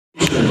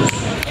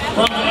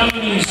From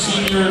Ashland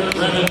senior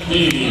Brennan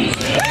Davies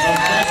and from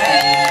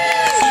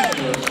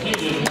Crestview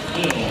senior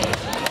Caden.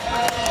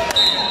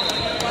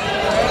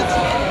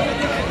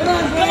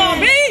 Come on,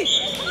 B!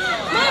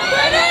 Come on,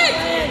 Brennan!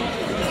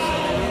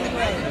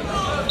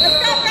 Let's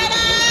go,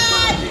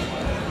 Brennan!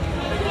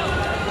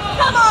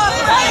 Come on,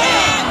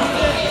 Brennan!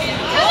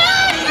 Come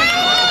on,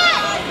 Brennan!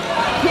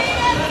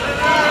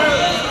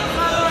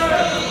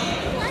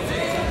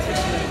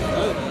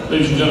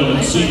 Ladies and gentlemen,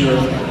 senior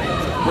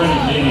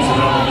Brennan Davies of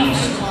Ashland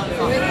East.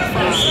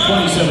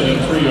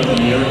 27-3 on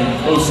the year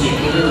and boasts a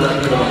career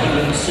record of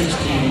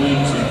 116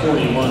 wins and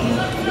 41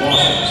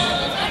 losses.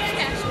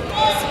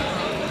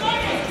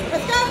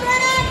 Let's go,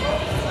 Brennan!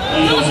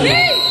 He is a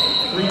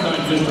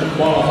three-time district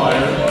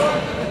qualifier.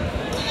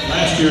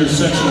 Last year's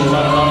sectional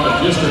runner-up and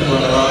district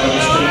runner-up and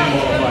a state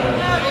qualifier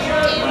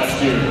last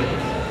year.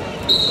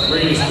 His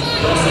greatest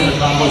wrestling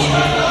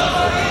accomplishment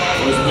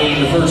was being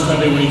the first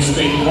heavyweight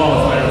state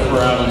qualifier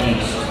for Ashland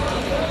East.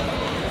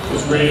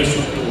 His greatest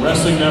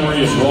wrestling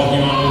memory is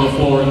walking onto the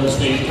floor in the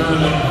state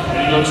tournament,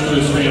 and he looks to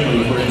his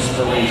family for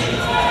inspiration.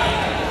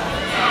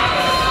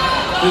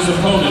 His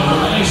opponent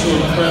from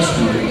Ashland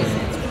Crestview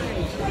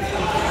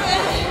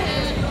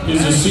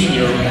is a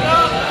senior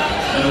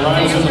and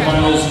arrives in the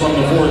finals from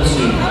the 4th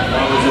seed,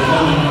 while his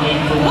opponent came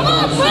from the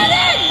 3rd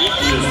seed.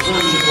 He is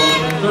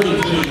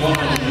 33-1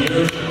 on the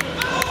year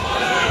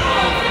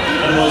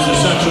and was a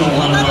sectional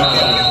runner-up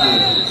last year.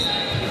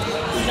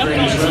 His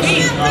greatest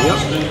wrestling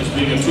accomplishment is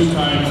being a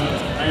two-time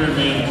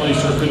Ironman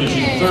placer,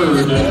 finishing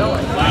 3rd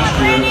last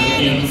year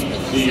and 8th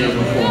the year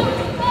before.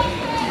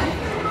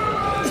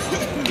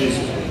 His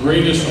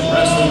greatest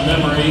wrestling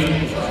memory,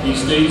 he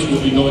states,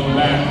 will be going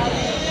back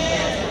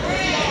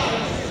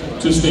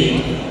to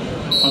state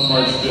on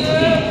March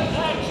 15th.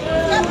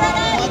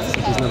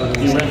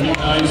 He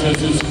recognizes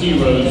his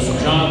heroes,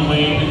 John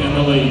Wayne and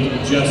the late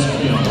Jess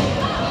Kim.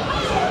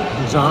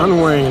 John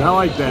Wayne, I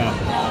like that.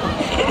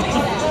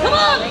 Come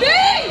on, B!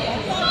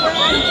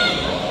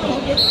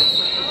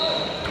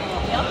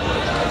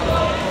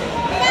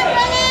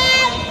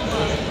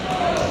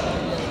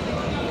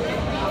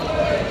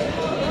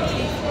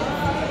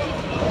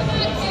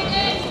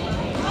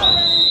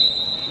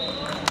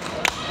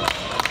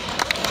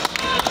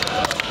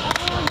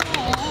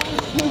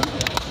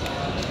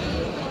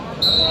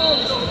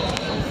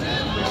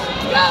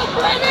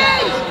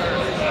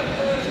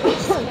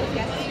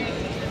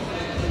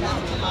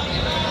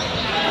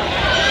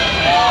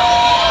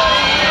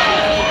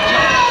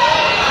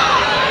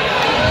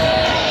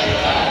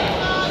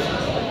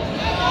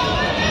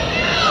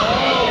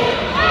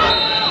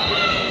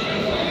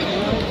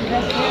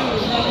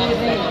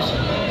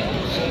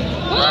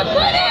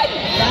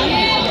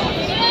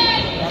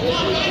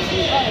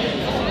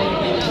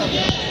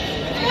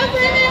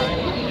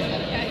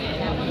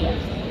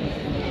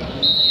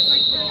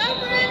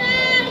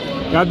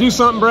 Gotta do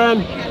something,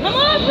 Bren. Come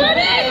on,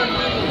 Brennan!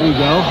 There you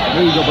go.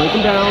 There you go. Break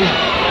him down.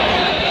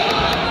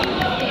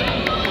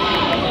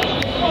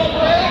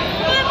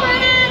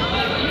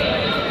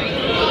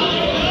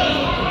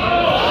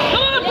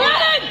 Come on,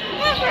 Brennan!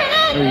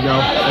 There you go.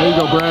 There you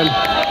go, Bren.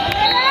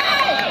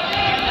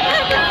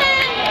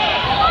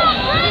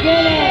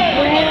 Get it,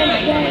 Brennan!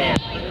 Get it!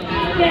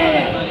 Get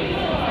it!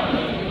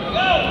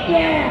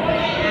 Yeah!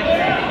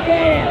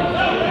 Get it!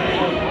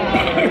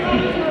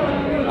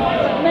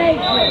 Make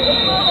it!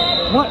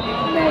 What?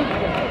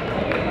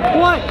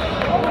 What?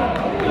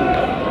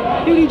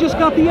 Dude, he just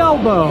got the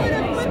elbow.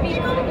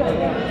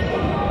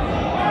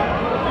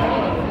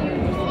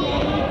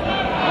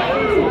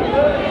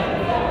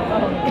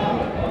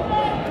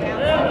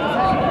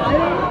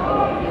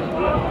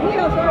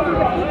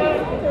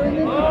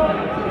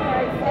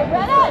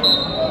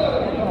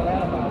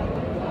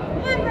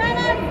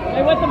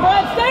 Stay with the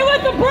Brennan! Stay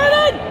with the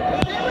Brennan!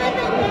 Stay with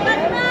him!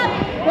 Lift him up!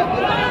 Lift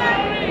his arm!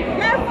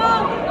 Careful!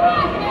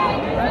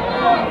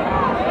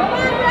 Come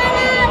on,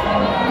 Brennan!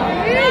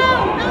 No!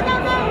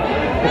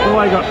 Pick the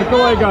leg up, pick the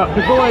leg up,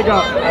 pick the leg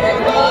up.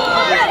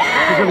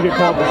 He's gonna get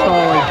caught for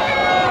stalling.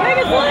 Pick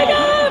his leg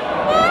up!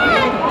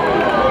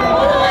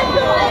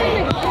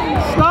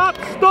 Stop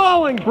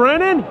stalling,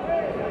 Brennan!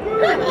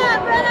 Come on,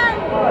 Brennan!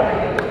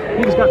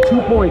 He just got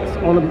 2 points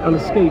on a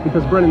skate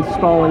because Brennan's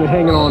stalling and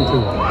hanging on to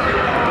him.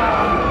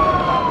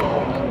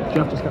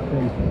 Jeff just got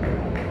pinned.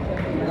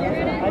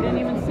 I didn't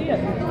even see it.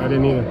 I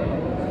didn't either. I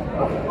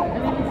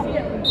didn't see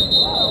it. I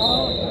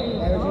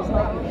was just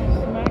like,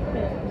 smacked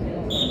it.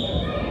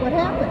 What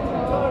happened?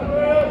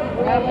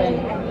 What happened?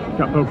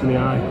 Got poked in the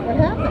eye. What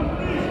happened?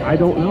 I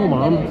don't know,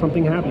 Mom.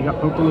 Something happened. He got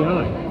poked in the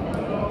eye.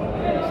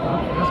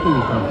 Stop asking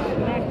me things.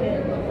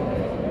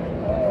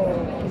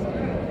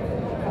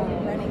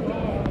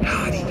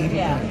 God, he did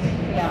it.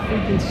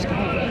 Freaking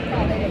stop.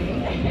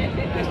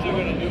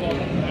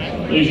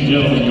 Ladies and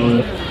gentlemen,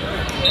 your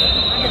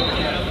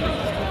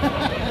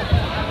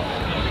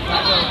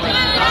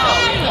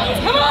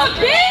Come on,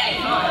 B!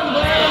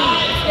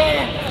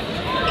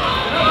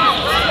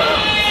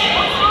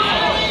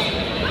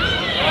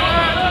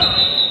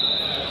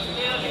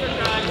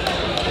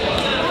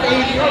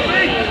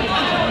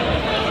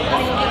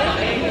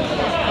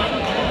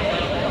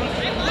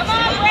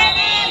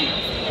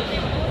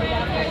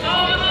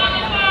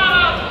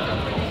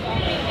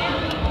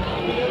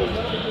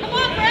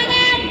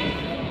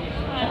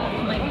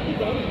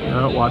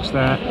 Watch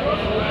that.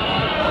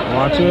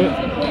 Watch it.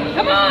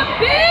 Come on,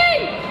 B!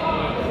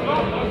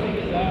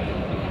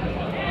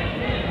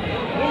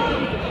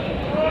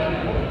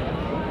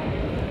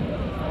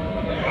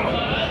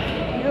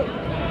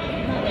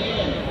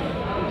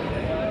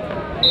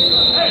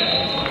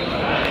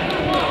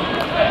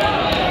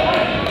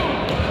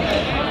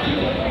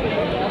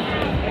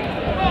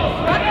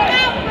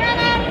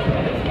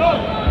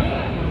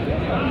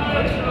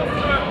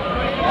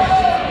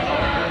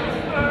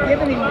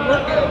 Giving him a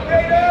look.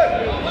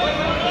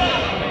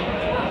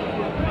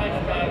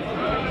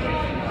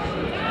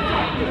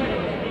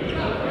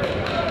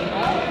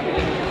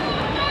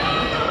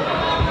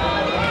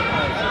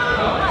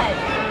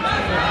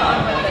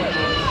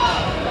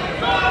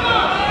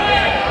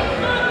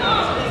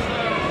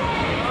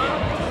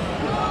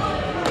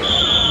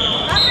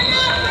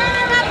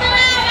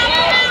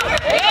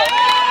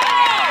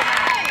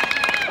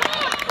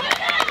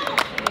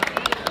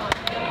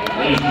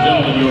 Ladies and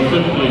gentlemen, your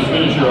fifth place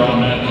finisher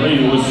on that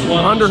three was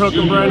Slump Underhook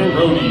him, Brennan.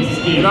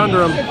 Get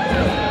under him.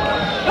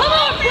 Come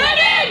on,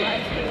 Brennan!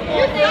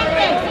 You got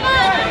this!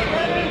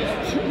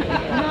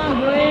 Come on,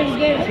 Brennan,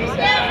 get it.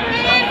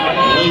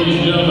 Ladies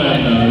and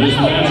gentlemen, this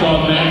match on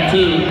mat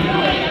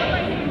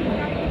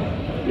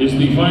 2 is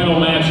the final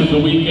match of the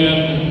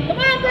weekend. Come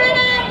on,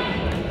 Brennan!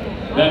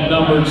 That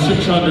numbered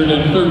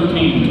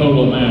 613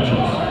 total matches.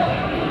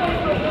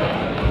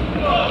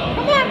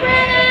 Come on,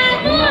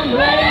 Brennan! Come on,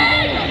 Brennan!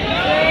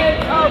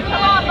 Oh,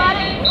 come on,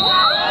 buddy!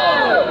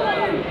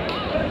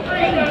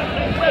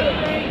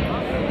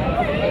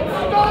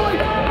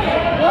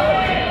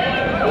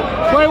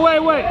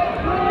 Wait.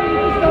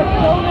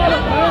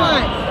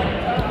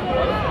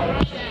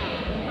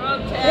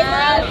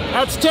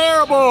 That's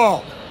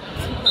terrible.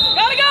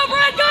 Gotta go,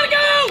 Brad! Gotta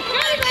go!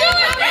 Gotta do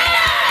it,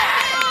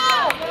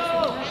 Brad!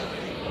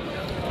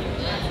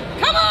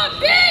 Come on,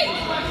 B!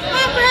 Come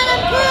on,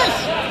 Brennan, push!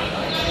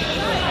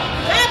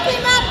 Wrap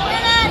him up,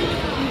 Brennan!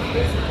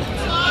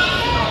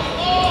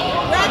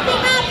 Wrap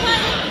him up,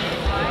 buddy!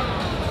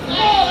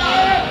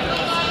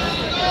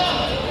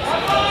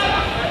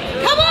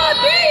 Come on,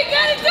 B! You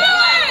gotta do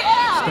it!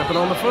 Stepping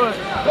on the foot.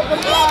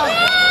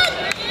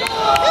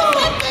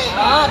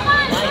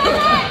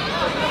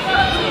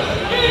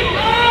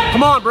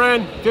 Come on,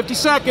 Bren. 50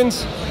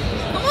 seconds.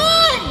 Come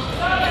on!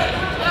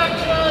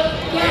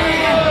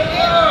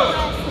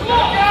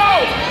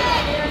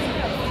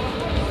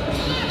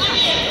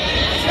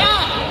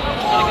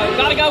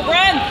 Gotta go,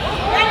 Bren!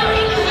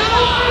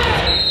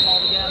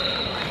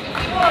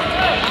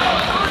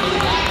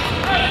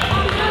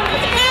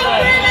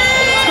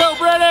 Let's go,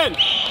 Brennan!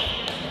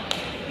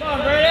 Come on,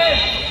 Brennan!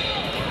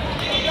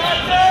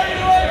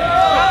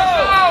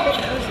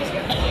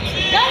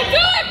 Gotta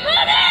do it,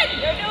 Brennan!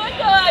 You're doing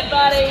good,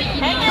 buddy.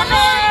 Hang in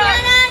there,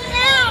 Brennan,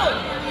 now!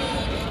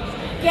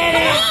 Get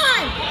it!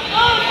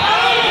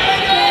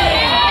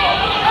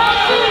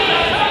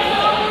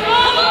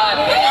 Come on,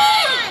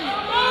 Brennan!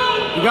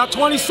 You got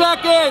 20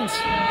 seconds.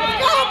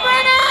 Go,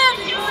 Brennan!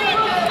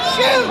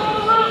 Shoot!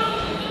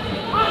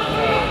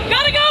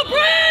 Gotta go,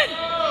 Bren!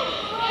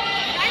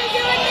 Gotta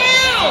do it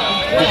now!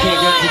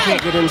 He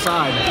can't get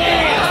inside.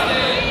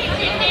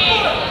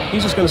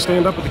 He's just going to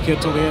stand up with the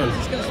kid till the end.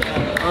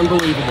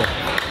 Unbelievable.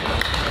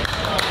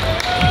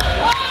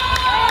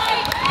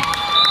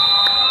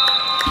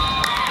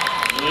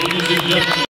 Ladies and gentlemen.